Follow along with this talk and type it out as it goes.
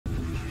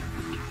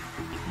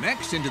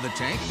Next into the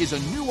tank is a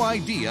new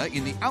idea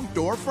in the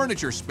outdoor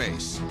furniture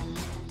space.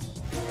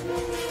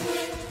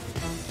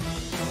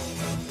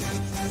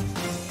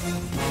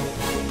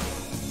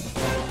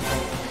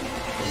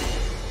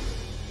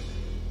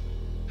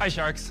 Hi,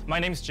 Sharks. My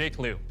name's Jake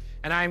Liu.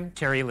 And I'm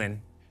Terry Lin.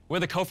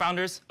 We're the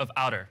co-founders of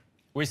Outer.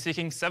 We're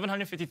seeking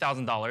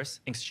 $750,000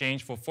 in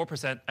exchange for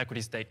 4% equity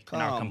stake in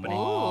our company.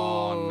 Come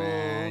on,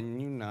 man.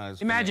 You know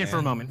it's Imagine for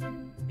a gonna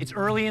moment. It's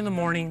early in the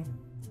morning.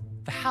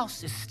 The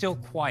house is still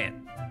quiet.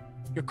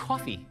 Your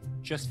coffee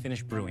just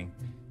finished brewing.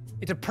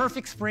 It's a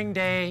perfect spring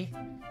day.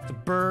 The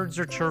birds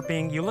are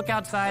chirping. You look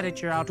outside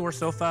at your outdoor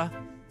sofa.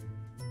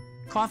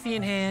 Coffee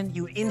in hand,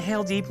 you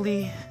inhale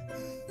deeply.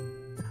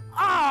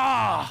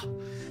 Ah!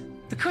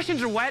 The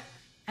cushions are wet,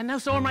 and now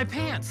so are my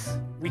pants.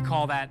 We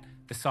call that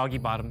the soggy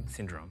bottom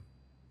syndrome.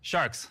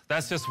 Sharks,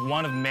 that's just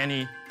one of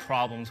many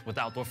problems with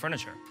outdoor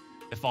furniture.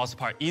 It falls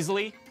apart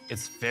easily,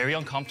 it's very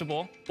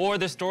uncomfortable, or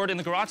they're stored in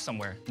the garage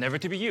somewhere, never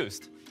to be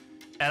used.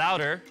 At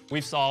Outer,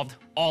 we've solved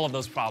all of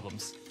those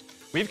problems.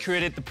 We've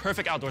created the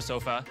perfect outdoor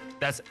sofa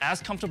that's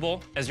as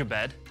comfortable as your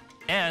bed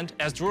and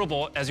as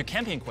durable as your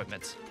camping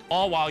equipment,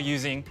 all while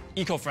using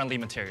eco-friendly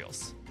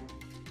materials.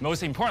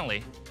 Most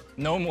importantly,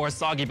 no more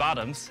soggy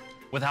bottoms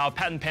with our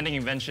patent-pending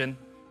invention,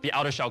 the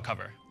outer shell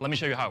cover. Let me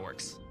show you how it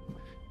works.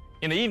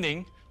 In the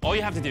evening, all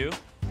you have to do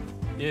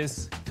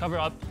is cover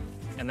up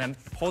and then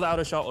pull the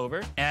outer shell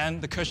over,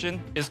 and the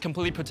cushion is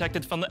completely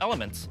protected from the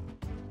elements.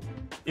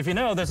 If you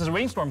know there's a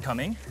rainstorm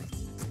coming,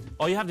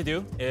 all you have to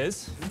do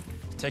is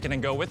take it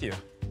and go with you.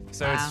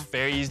 So It's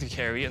very easy to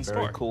carry and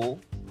store. Very cool.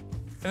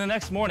 And the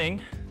next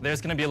morning,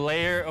 there's gonna be a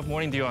layer of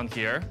morning dew on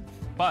here,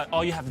 but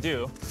all you have to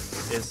do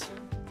is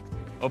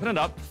open it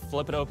up,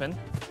 flip it open,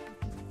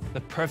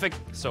 the perfect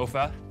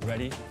sofa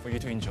ready for you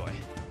to enjoy.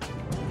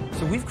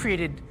 So we've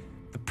created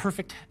the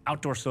perfect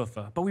outdoor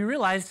sofa, but we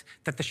realized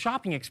that the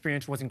shopping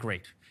experience wasn't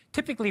great.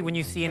 Typically, when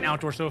you see an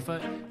outdoor sofa,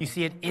 you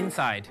see it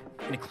inside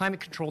in a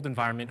climate-controlled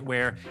environment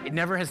where it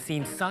never has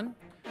seen sun,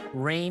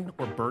 rain,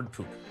 or bird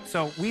poop.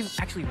 So we've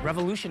actually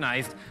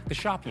revolutionized the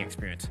shopping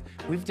experience.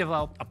 We've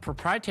developed a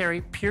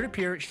proprietary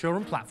peer-to-peer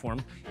showroom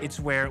platform. It's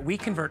where we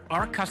convert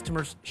our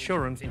customers'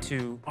 showrooms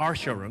into our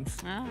showrooms.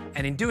 Oh.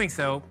 And in doing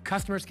so,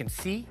 customers can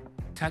see,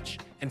 touch,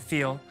 and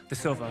feel the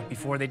sofa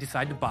before they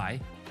decide to buy.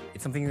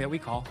 It's something that we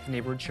call the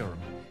neighborhood showroom.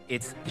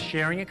 It's the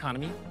sharing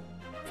economy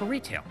for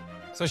retail.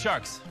 So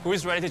Sharks, who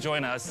is ready to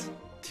join us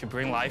to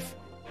bring life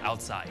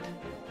outside?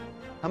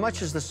 How much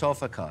does the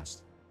sofa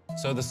cost?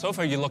 So the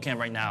sofa you're looking at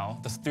right now,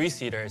 the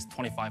three-seater is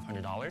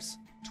 $2,500.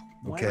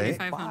 Okay.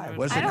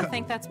 I don't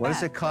think that's bad. What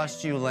does it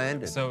cost you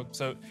landed? So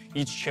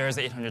each chair is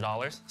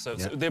 $800. So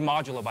they're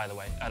modular, by the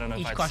way. I don't know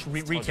if Each cost,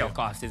 retail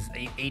cost is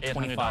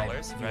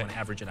 $825 if you want to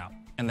average it out.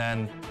 And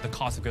then the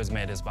cost of goods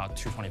made is about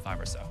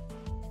 $225 or so.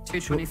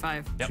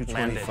 $225. Yep, $225.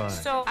 landed.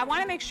 So I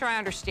want to make sure I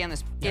understand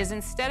this. Is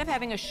instead of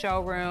having a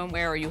showroom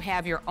where you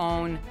have your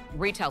own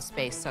retail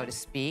space, so to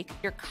speak,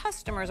 your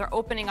customers are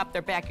opening up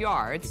their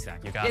backyards.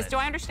 Exactly. You got it. Do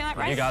I understand that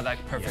right? You got that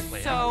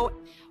perfectly. So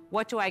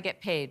what do I get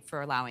paid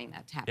for allowing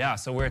that to happen? Yeah,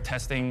 so we're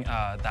testing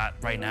that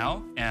right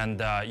now, and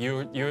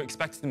you're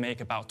expected to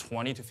make about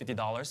 $20 to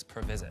 $50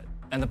 per visit.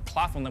 And the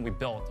platform that we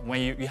built,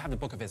 when you have to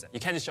book a visit, you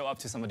can't just show up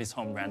to somebody's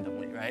home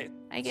randomly, right?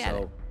 I get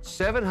it.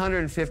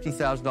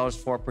 $750,000,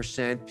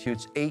 4%,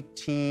 putes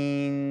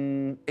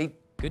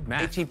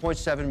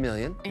 18.7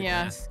 million.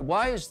 Yeah.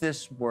 Why is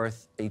this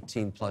worth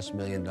 $18+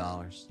 million?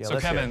 So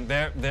Kevin,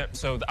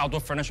 so the outdoor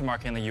furniture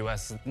market in the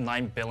U.S. is a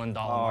 $9 billion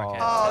market.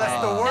 Oh,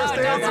 that's the worst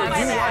No, don't answer. go by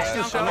You that. watched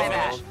the Don't go show? by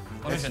that.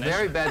 Let me It's a finish.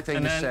 very bad thing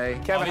And to then, say.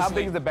 Kevin, how obviously-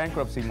 big is the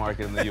bankruptcy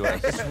market in the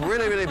U.S.? It's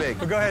really, really big.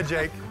 Go ahead,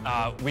 Jake.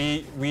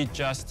 We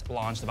just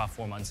launched about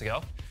 4 months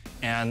ago,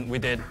 and we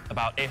did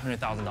about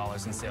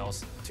 $800,000 in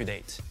sales to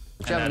date.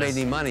 But you haven't made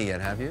any money yet,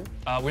 have you?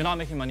 We're not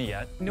making money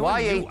yet.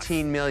 Why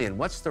 18 million?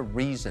 What's the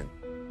reason?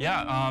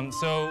 Yeah,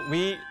 so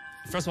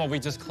first of all, we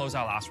just closed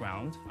our last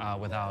round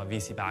with our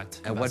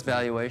VC-backed At what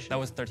valuation? That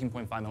was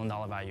 $13.5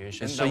 million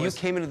valuation. So you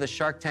came into the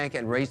Shark Tank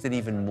and raised it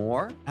even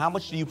more? How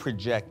much do you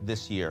project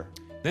this year?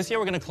 This year,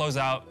 we're going to close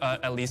out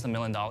at least $1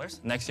 million.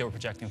 Next year, we're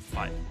projecting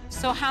 $5 million.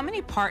 So how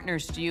many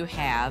partners do you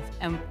have,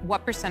 and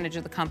what percentage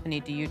of the company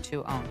do you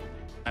two own?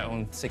 I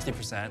own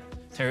 60%,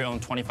 Terry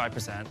owns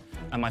 25%,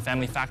 and my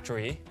family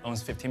factory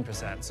owns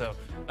 15%. So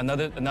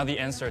another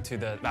answer to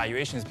the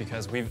valuation is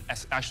because we've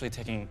actually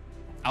taken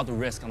out the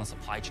risk on the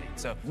supply chain.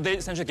 So they're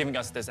essentially giving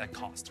us this at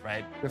cost,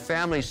 right? Your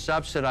family's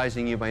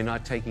subsidizing you by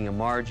not taking a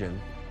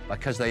margin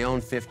because they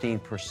own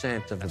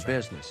 15% of the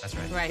business. That's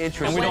right. Right.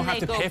 Interesting. And we don't When have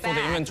to they pay go for the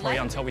back, inventory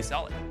until we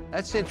sell it.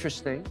 That's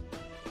interesting.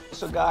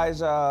 So guys,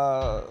 you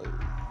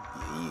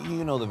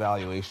know the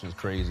valuation is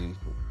crazy.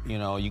 You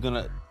know, you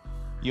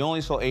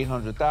only sold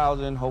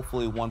 800,000,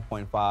 hopefully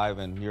 1.5,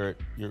 and you're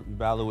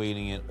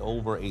evaluating it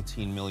over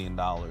 $18 million.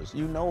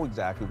 You know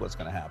exactly what's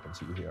going to happen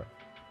to you here,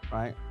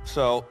 right?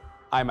 So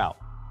I'm out.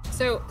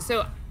 So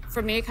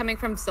For me, coming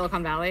from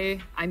Silicon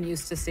Valley, I'm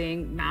used to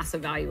seeing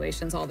massive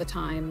valuations all the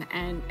time.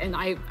 And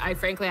I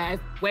frankly, I've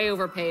way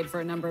overpaid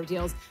for a number of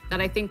deals that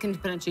I think can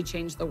potentially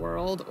change the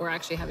world or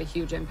actually have a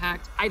huge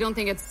impact. I don't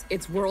think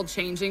it's world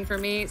changing for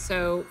me.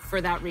 So for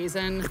that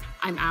reason,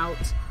 I'm out.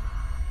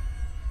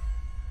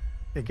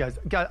 Hey guys,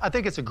 I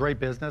think it's a great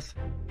business.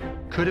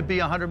 Could it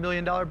be a $100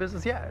 million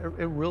business? Yeah,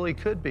 it really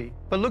could be.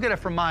 But look at it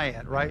from my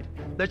end, right?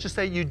 Let's just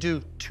say you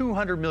do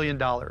 $200 million.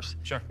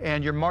 Sure.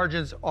 And your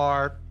margins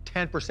are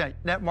 10%.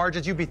 Net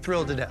margins, you'd be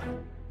thrilled to death.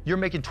 You're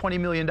making $20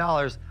 million.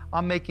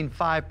 I'm making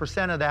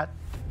 5% of that.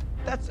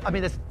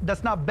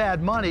 That's not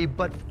bad money,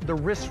 but the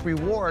risk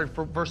reward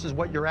versus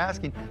what you're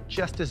asking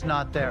just is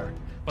not there.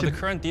 But the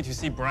current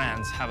D2C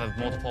brands have a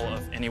multiple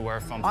of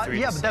anywhere from 3 to 6.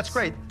 Yeah, but that's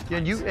great.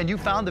 And you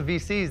found the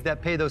VCs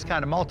that pay those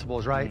kind of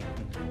multiples, right?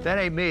 That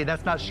ain't me.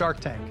 That's not Shark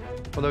Tank.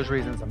 For those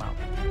reasons, I'm out.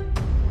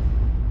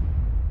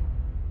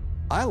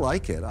 I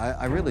like it.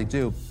 I really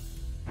do.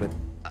 But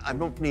I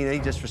don't mean any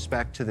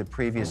disrespect to the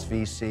previous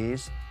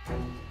VCs.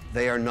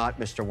 They are not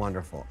Mr.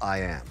 Wonderful. I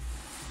am.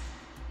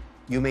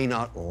 You may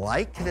not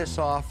like this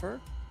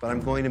offer, but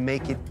I'm going to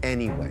make it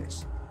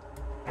anyways.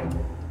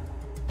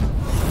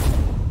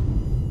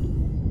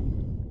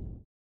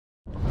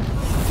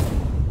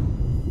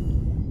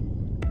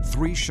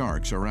 Three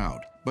sharks are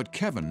out, but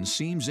Kevin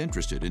seems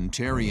interested in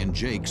Terry and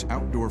Jake's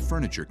outdoor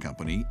furniture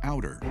company,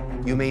 Outer.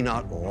 You may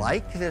not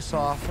like this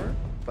offer,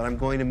 but I'm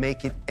going to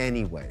make it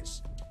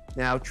anyways.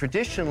 Now,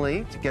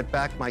 traditionally, to get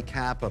back my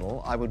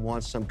capital, I would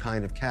want some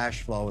kind of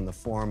cash flow in the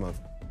form of,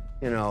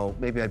 you know,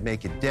 maybe I'd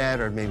make it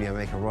debt or maybe I'd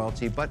make a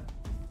royalty, but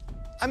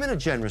I'm in a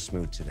generous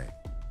mood today.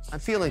 I'm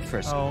feeling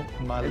frisky. Oh,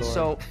 my Lord.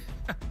 So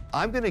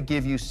I'm going to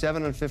give you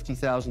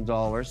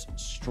 $750,000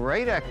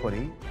 straight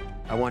equity.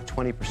 I want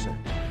 20%.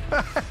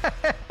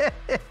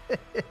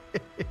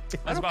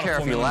 I don't care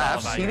if he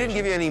laughs. He didn't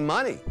give you any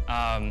money.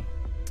 I'd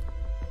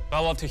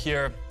love to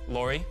hear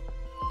Lori.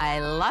 I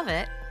love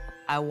it.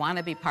 I want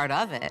to be part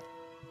of it,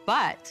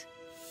 but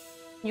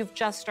you've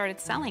just started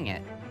selling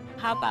it.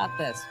 How about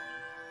this?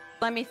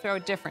 Let me throw a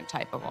different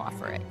type of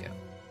offer at you.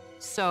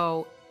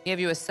 So,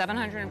 give you a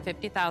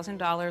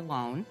 $750,000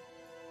 loan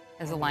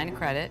as a line of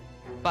credit,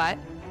 but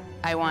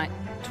I want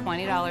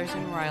 $20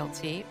 in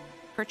royalty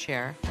per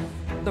chair.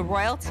 The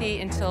royalty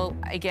until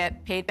I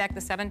get paid back the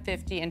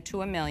 $750,000 into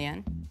 $1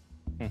 million,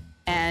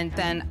 and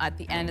then at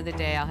the end of the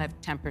day, I'll have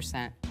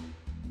 10%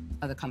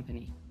 of the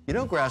company. You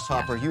know,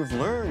 Grasshopper, you've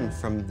learned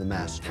from the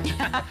master.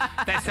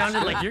 That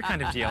sounded like your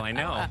kind of deal, I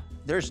know.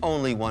 There's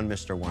only one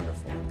Mr.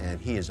 Wonderful,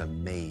 and he is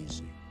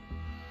amazing.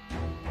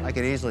 I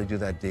could easily do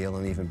that deal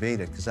and even beat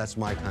it, because that's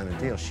my kind of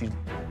deal.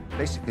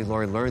 Basically,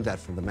 Lori learned that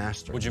from the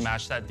master. Would you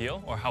match that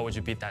deal, or how would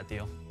you beat that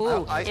deal?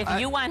 Ooh, if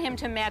you want him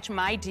to match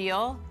my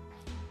deal,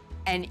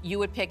 and you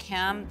would pick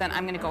him, then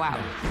I'm gonna go out.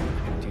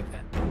 Do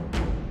that.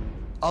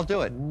 I'll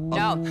do it.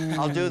 No.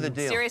 I'll do the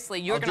deal.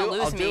 Seriously, you're gonna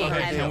lose me,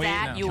 and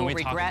that you will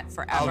regret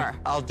forever.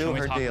 I'll do her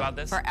Can we talk deal. about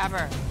this?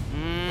 Forever.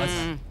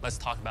 Let's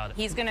talk about it.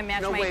 He's gonna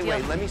match No, my wait, deal.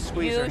 wait, let me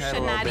squeeze her head a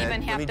little bit. You should not even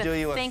Let have me to do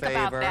you a think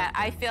about favor. that.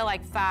 I feel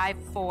like 5,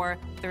 4,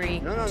 3,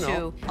 No,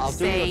 2. I'll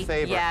do you a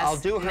favor. Yes I'll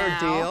do her now.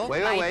 deal.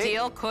 Wait, wait, my wait.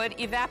 deal could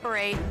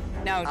evaporate.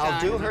 No,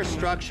 I'll do John. her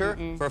structure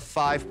for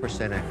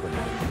 5% equity.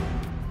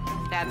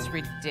 That's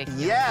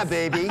ridiculous. Yeah,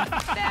 baby.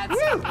 That's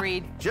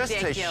ridiculous. Just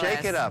to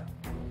shake it up.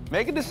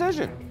 Make a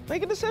decision.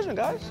 Make a decision,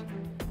 guys.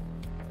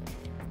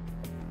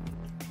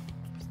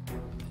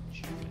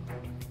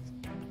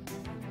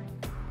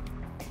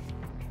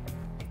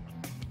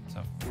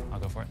 So I'll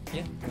go for it.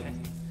 Yeah, okay.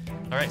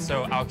 All right,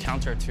 so our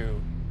counter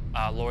to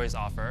Lori's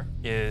offer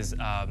is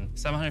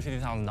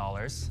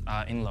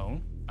 $750,000 in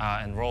loan,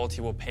 and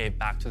royalty will pay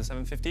back to the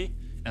 $750,000.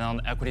 And on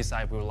the equity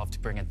side, we would love to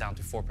bring it down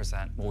to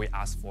 4%, what we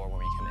asked for when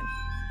we came in.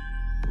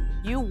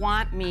 You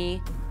want me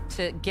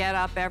to get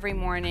up every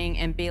morning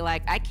and be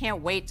like, I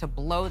can't wait to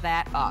blow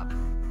that up.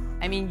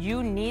 I mean,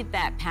 you need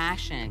that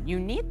passion. You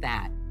need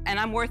that. And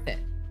I'm worth it.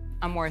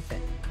 I'm worth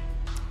it.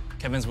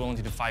 Kevin's willing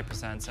to do 5%,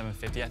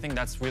 $750,000. I think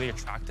that's really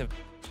attractive.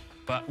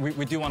 But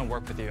we do want to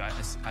work with you.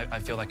 I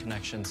feel that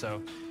connection.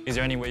 So is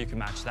there any way you can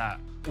match that?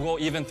 We'll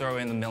even throw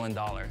in the $1 million.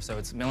 So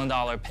it's $1 million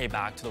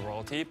payback to the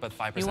royalty, but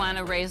 5%. You want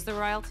to raise the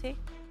royalty?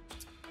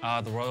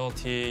 The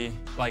royalty,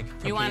 like...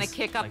 You want to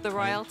kick up the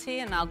royalty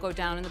and I'll go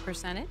down in the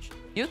percentage?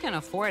 You can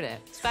afford it,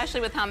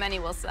 especially with how many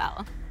we'll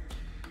sell.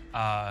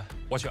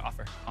 What's your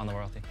offer on the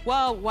royalty?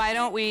 Well, why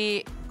don't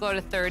we go to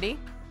 30?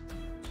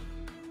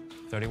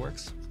 30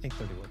 works? I think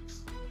 30 works.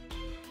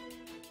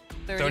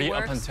 30 up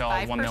works, until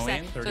 5%. 1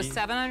 million? So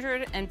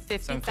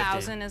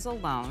 750,000 is a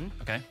loan.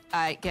 Okay.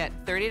 I get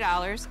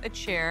 $30 a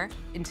chair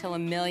until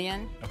 $1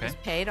 million is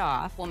paid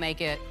off. We'll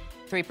make it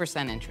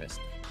 3% interest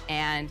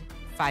and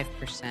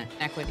 5%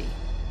 equity.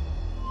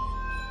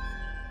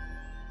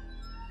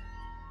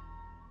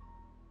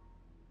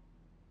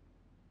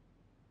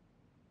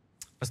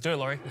 Let's do it,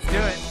 Lori. Let's do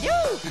it.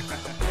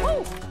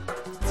 Woo!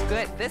 It's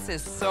good. This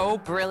is so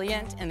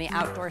brilliant in the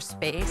outdoor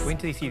space. Wait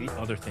until you see the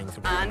other things that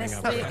we're coming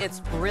up Honestly, with.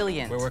 it's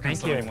brilliant. We're working on Thank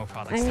so many you. more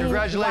products. I mean,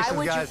 Congratulations, why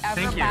would guys. you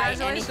ever Thank you. buy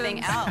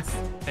anything else?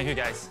 Thank you,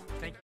 guys.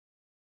 Thank you.